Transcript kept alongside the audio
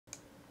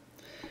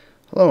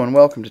Hello and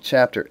welcome to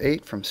Chapter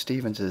 8 from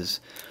Stevens'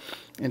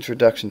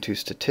 Introduction to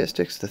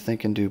Statistics, the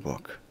Think and Do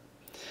book.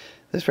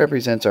 This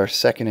represents our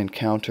second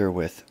encounter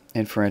with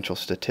inferential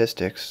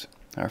statistics.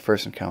 Our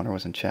first encounter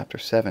was in Chapter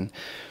 7.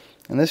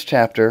 In this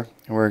chapter,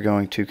 we're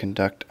going to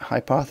conduct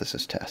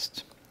hypothesis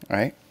tests.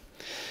 Right?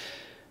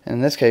 And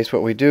in this case,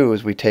 what we do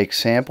is we take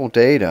sample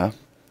data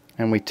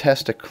and we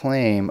test a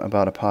claim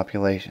about a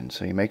population.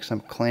 So you make some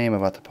claim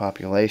about the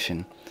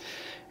population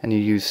and you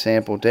use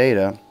sample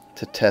data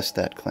to test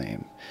that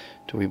claim.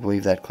 Do we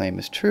believe that claim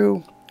is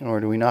true,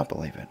 or do we not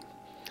believe it?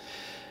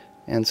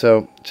 And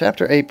so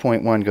Chapter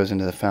 8.1 goes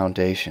into the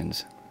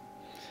foundations,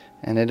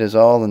 and it is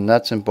all the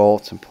nuts and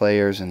bolts and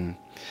players and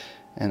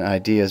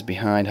ideas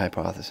behind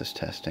hypothesis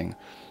testing.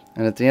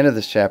 And at the end of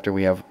this chapter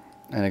we have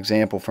an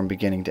example from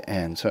beginning to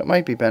end. So it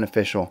might be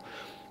beneficial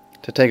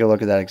to take a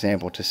look at that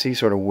example to see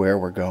sort of where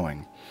we're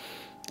going.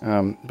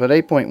 But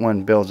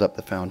 8.1 builds up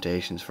the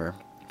foundations for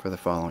the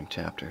following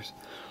chapters.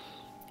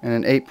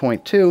 And in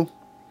 8.2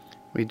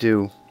 we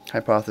do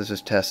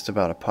hypothesis tests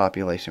about a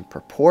population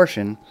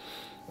proportion,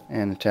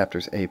 and in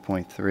chapters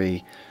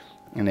 8.3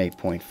 and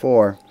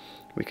 8.4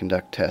 we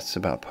conduct tests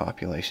about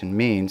population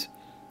means,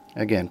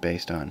 again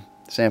based on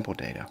sample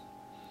data.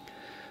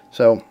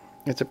 So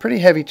it's a pretty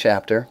heavy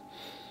chapter.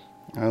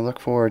 I look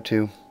forward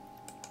to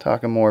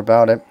talking more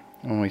about it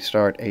when we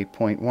start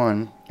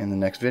 8.1 in the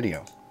next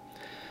video.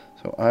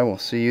 So I will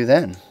see you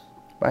then.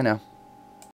 Bye now.